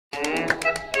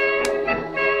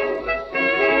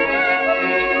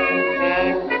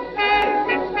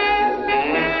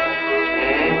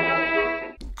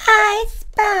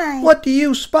What do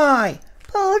you spy?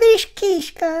 Polish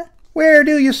KISZKA. Where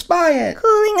do you spy it?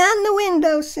 Cooling on the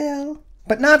windowsill.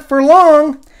 But not for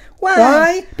long.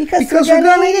 Why? Because we're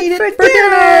gonna eat it for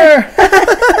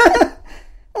dinner.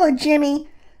 Oh, Jimmy,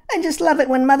 I just love it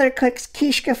when Mother cooks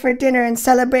KISZKA for dinner in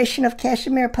celebration of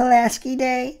Casimir Pulaski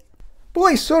Day.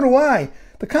 Boy, so do I.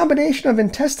 The combination of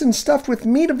intestines stuffed with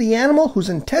meat of the animal whose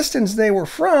intestines they were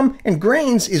from and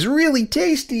grains is really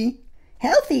tasty.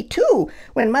 Healthy, too,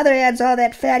 when Mother adds all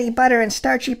that fatty butter and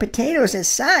starchy potatoes as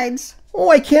sides.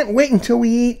 Oh, I can't wait until we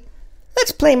eat.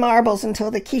 Let's play marbles until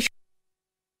the KISZKA.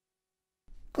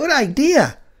 Good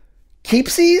idea.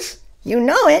 Keepsies? You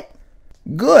know it.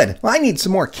 Good. Well, I need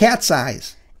some more cat's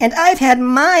eyes. And I've had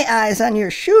my eyes on your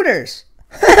shooters.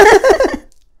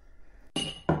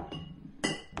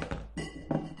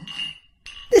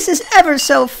 This is ever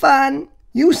so fun.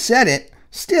 You said it.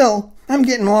 Still, I'm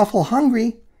getting awful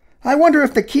hungry. I wonder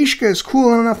if the KISZKA is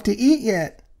cool enough to eat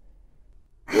yet.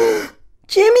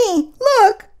 Jimmy,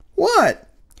 look. What?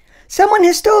 Someone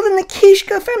has stolen the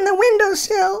KISZKA from the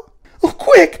windowsill. Oh,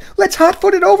 quick! Let's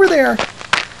hot-foot it over there.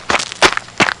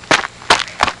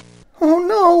 Oh,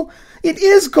 no. It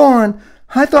is gone.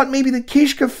 I thought maybe the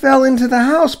KISZKA fell into the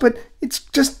house, but it's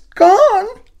just gone.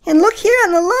 And look here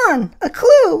on the lawn. A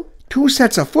clue. 2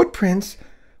 sets of footprints.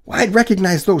 Well, I'd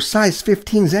recognize those size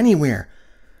 15s anywhere.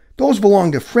 Those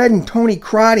belong to Fred and Tony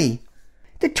Crotty.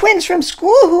 The twins from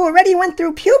school who already went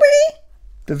through puberty?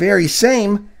 The very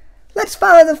same. Let's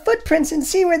follow the footprints and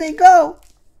see where they go.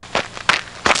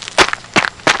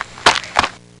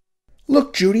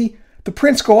 Look, Judy. The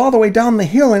prints go all the way down the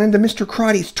hill and into Mr.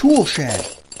 Crotty's tool shed.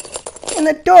 And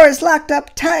the door is locked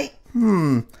up tight.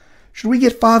 Should we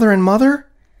get Father and Mother?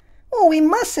 Oh, we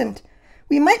mustn't.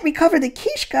 We might recover the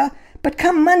KISZKA, but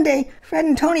come Monday, Fred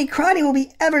and Tony Crotty will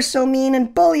be ever so mean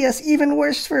and bully us even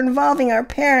worse for involving our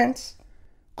parents.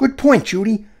 Good point,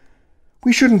 Judy.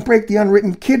 We shouldn't break the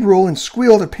unwritten kid rule and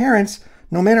squeal to parents,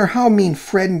 no matter how mean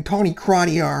Fred and Tony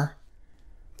Crotty are.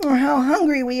 Or how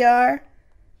hungry we are.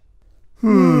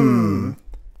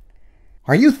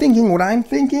 Are you thinking what I'm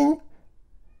thinking?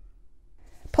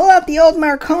 Pull out the old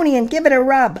Marconi and give it a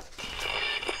rub.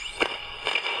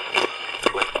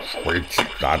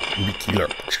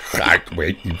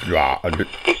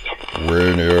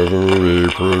 Whenever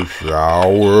April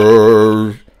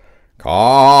showers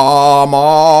come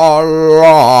along.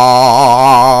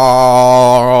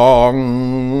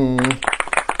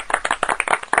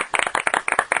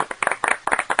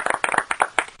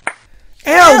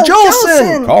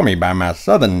 Jolson! Call me by my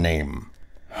southern name,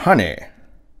 Honey.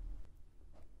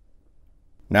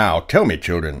 Now, tell me,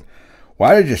 children,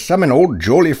 why did you summon old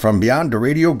Jolie from beyond the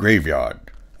radio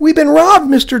graveyard? We've been robbed,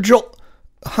 Mr.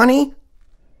 Honey.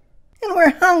 And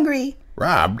we're hungry.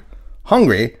 Robbed?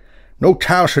 Hungry? No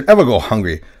child should ever go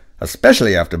hungry,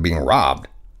 especially after being robbed.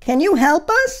 Can you help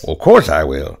us? Well, of course I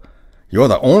will. You're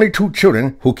the only 2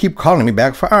 children who keep calling me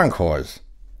back for encores.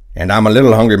 And I'm a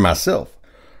little hungry myself,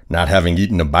 not having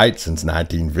eaten a bite since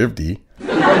 1950.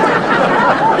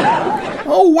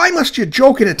 Oh, why must you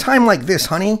joke at a time like this,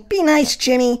 honey? Be nice,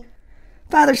 Jimmy.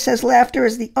 Father says laughter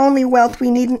is the only wealth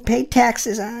we needn't pay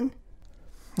taxes on.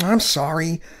 I'm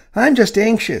sorry. I'm just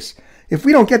anxious. If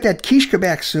we don't get that KISZKA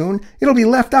back soon, it'll be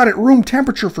left out at room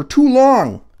temperature for too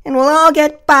long. And we'll all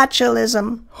get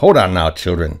botulism. Hold on now,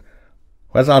 children.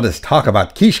 What's all this talk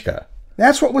about KISZKA?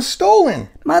 That's what was stolen.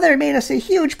 Mother made us a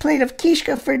huge plate of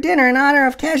KISZKA for dinner in honor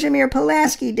of Casimir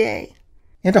Pulaski Day.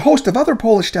 And a host of other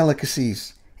Polish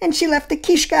delicacies. And she left the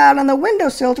KISZKA out on the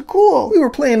windowsill to cool. We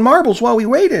were playing marbles while we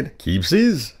waited.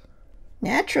 Keepsies?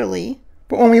 Naturally.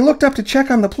 But when we looked up to check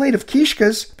on the plate of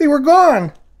KISZKAs, they were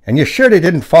gone. And you're sure they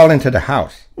didn't fall into the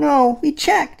house? No, we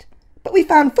checked. But we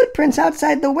found footprints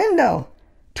outside the window.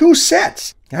 2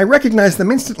 sets. I recognized them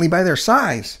instantly by their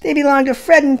size. They belong to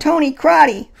Fred and Tony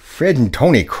Crotty. Fred and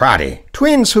Tony Crotty.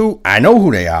 Twins who... I know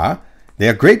who they are.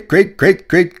 Their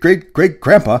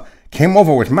great-great-great-great-great-great-grandpa came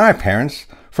over with my parents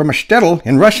from a shtetl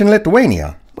in Russian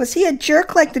Lithuania. Was he a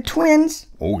jerk like the twins?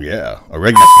 Oh, yeah. A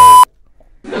regular.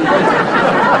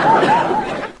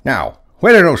 Now,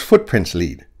 where do those footprints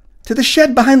lead? To the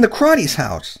shed behind the Crotty's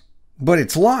house. But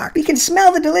it's locked. We can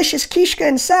smell the delicious KISZKA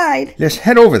inside. Let's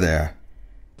head over there.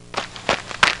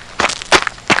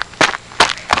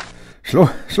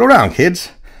 Slow down,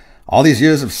 kids. All these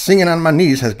years of singing on my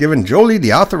knees has given Jolie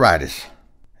the arthritis.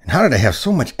 And how did I have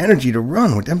so much energy to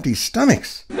run with empty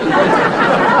stomachs?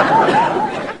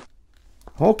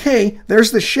 Okay,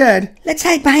 there's the shed. Let's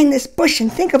hide behind this bush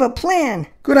and think of a plan.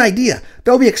 Good idea.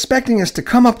 They'll be expecting us to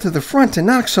come up to the front to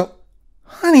knock, so...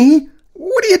 Honey,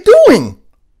 what are you doing?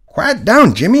 Quiet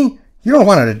down, Jimmy. You don't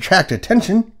want to attract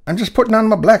attention. I'm just putting on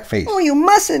my black face. Oh, you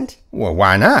mustn't. Well,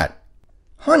 why not?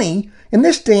 Honey, in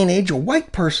this day and age, a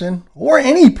white person, or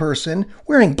any person,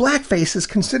 wearing blackface is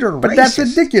considered racist. But that's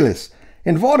ridiculous.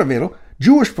 In vaudeville,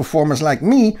 Jewish performers like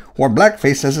me wore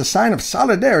blackface as a sign of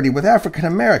solidarity with African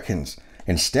Americans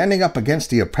and standing up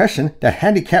against the oppression that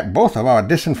handicapped both of our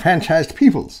disenfranchised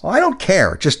peoples. Well, I don't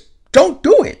care. Just don't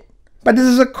do it. But this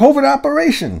is a covert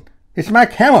operation. It's my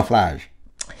camouflage.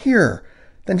 Here,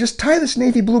 then just tie this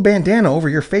navy blue bandana over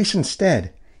your face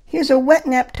instead. Here's a wet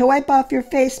nap to wipe off your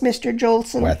face, Mr.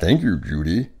 Jolson. Why, thank you,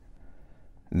 Judy.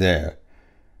 There.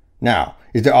 Now,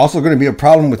 is there also going to be a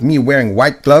problem with me wearing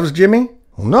white gloves, Jimmy?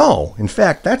 Well, no. In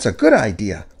fact, that's a good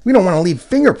idea. We don't want to leave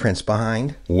fingerprints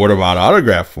behind. What about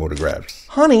autograph photographs?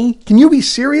 Honey, can you be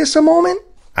serious a moment?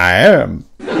 I am.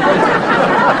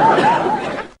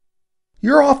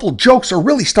 Your awful jokes are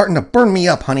really starting to burn me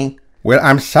up, honey. Well,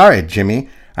 I'm sorry, Jimmy.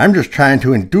 I'm just trying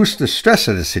to induce the stress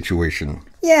of the situation.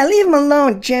 Yeah, leave him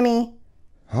alone, Jimmy.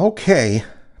 Okay,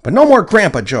 but no more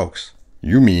grandpa jokes.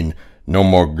 You mean no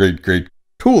more great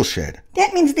tool shed?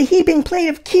 That means the heaping plate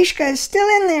of KISZKA is still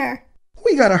in there.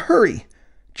 We gotta hurry.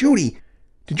 Judy,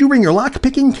 did you bring your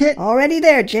lock-picking kit? Already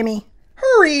there, Jimmy.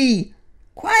 Hurry!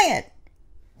 Quiet.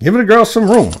 Give the girl some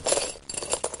room.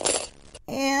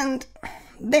 And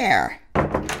there.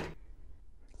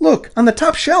 Look, on the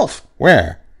top shelf.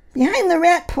 Where? Behind the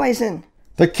rat poison.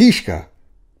 The KISZKA.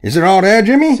 Is it all there,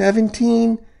 Jimmy?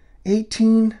 17,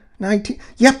 18, 19.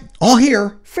 Yep, all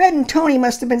here. Fred and Tony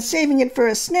must have been saving it for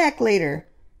a snack later.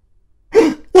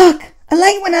 Look, a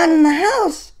light went on in the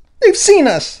house. They've seen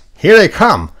us. Here they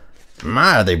come.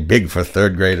 My, are they big for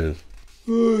third graders.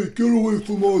 Hey, get away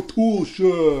from our tool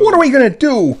shed. What are we gonna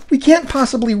do? We can't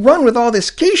possibly run with all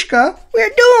this KISZKA. We're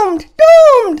doomed!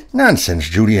 Doomed! Nonsense,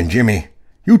 Judy and Jimmy.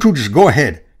 You two just go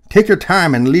ahead. Take your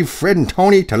time and leave Fred and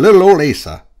Tony to little old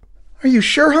Asa. Are you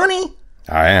sure, honey?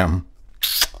 I am.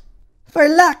 For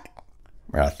luck.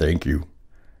 Well, thank you.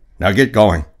 Now get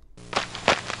going.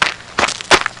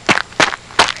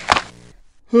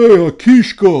 Hey,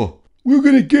 KISZKA, we're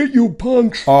gonna get you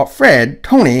punks. Fred,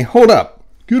 Tony, hold up.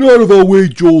 Get out of our way,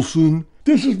 Jolson.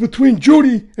 This is between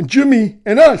Judy and Jimmy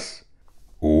and us.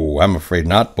 Oh, I'm afraid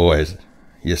not, boys.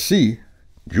 You see,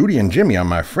 Judy and Jimmy are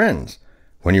my friends.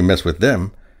 When you mess with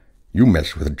them, you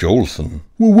mess with Jolson.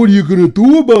 Well, what are you gonna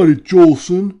do about it,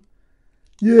 Jolson?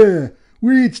 Yeah,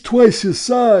 we're each twice his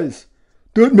size.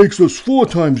 That makes us 4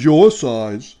 times your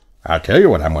size. I'll tell you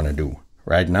what I'm going to do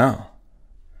right now.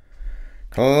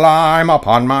 Climb up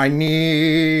on my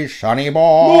knee, sonny boy.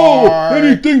 No,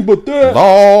 anything but that.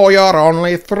 Though you're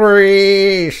only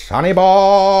 3, sonny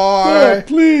boy. Dad,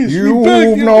 please, You've we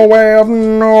beg you. no way of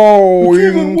knowing. It's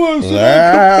even worse than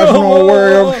There's no way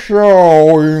Acapella. of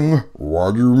showing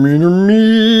what you mean to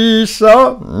me,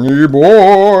 sonny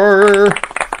boy.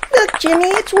 Look, Jimmy,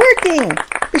 it's working.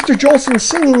 Mr. Jolson's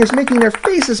singing is making their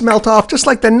faces melt off just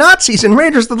like the Nazis in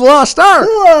Raiders of the Lost Ark.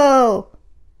 Whoa.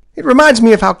 It reminds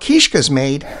me of how KISZKA's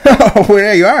made. Oh, well,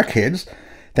 there you are, kids.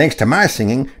 Thanks to my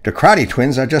singing, the Karate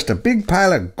Twins are just a big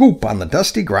pile of goop on the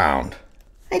dusty ground.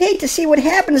 I'd hate to see what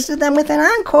happens to them with an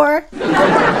encore.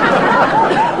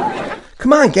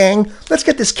 Come on, gang. Let's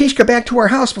get this KISZKA back to our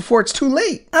house before it's too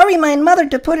late. I'll remind Mother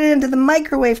to put it into the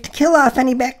microwave to kill off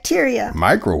any bacteria.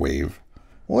 Microwave?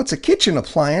 Well, it's a kitchen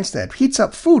appliance that heats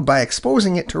up food by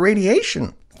exposing it to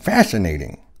radiation.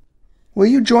 Fascinating. Will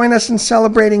you join us in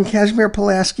celebrating Casimir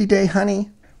Pulaski Day, honey?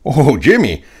 Oh,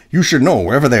 Jimmy, you should know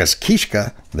wherever there's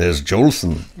KISZKA, there's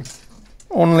Jolson.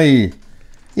 Only,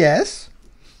 Yes?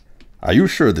 are you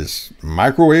sure this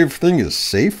microwave thing is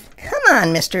safe? Come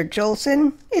on, Mr.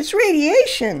 Jolson. It's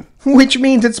radiation. Which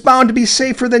means it's bound to be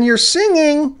safer than your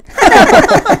singing.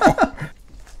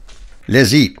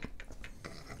 Let's eat.